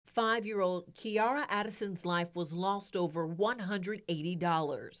5-year-old Kearria Addison's life was lost over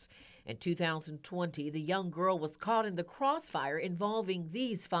 $180. In 2020, the young girl was caught in the crossfire involving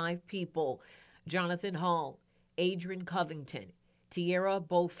these 5 people: Jonathan Hall, Adrian Covington, Tierra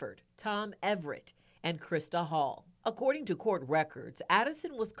Beaufort, Tom Everett, and Krista Hall. According to court records,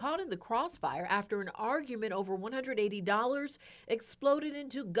 Addison was caught in the crossfire after an argument over $180 exploded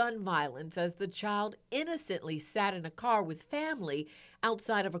into gun violence as the child innocently sat in a car with family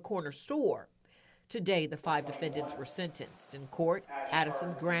outside of a corner store. Today, the 5 defendants were sentenced. In court,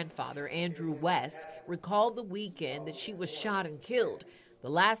 Addison's grandfather, Andrew West, recalled the weekend that she was shot and killed, the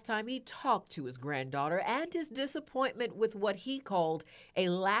last time he talked to his granddaughter, and his disappointment with what he called a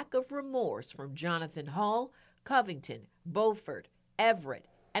lack of remorse from Jonathan Hall, Covington, Beaufort, Everett,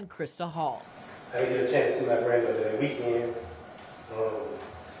 and Krista Hall. I didn't get a chance to see my granddaughter that weekend.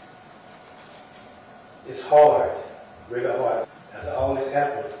 It's hard, really hard. After all this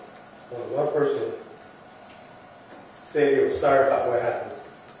happened, one person said they were sorry about what happened.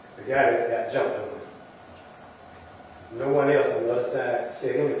 The guy that got jumped on. No one else on the other side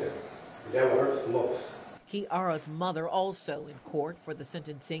said anything. And that what hurts the most. Kearria's mother also in court for the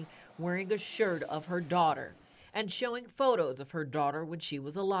sentencing, wearing a shirt of her daughter and showing photos of her daughter when she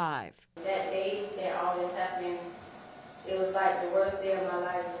was alive. That day that all this happened, it was like the worst day of my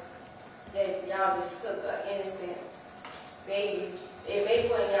life. That y'all just took an innocent baby. It may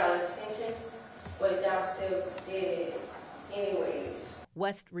put y'all attention, but y'all still did it anyways.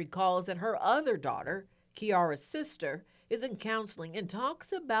 West recalls that her other daughter, Kearria's sister, is in counseling and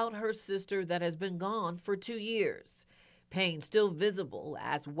talks about her sister that has been gone for 2 years. Pain still visible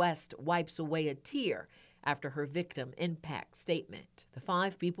as West wipes away a tear after her victim impact statement. The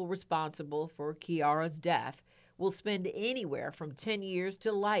 5 people responsible for Kearria's death will spend anywhere from 10 years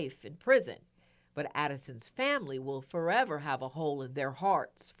to life in prison. But Addison's family will forever have a hole in their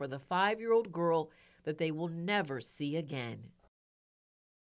hearts for the 5-year-old girl that they will never see again.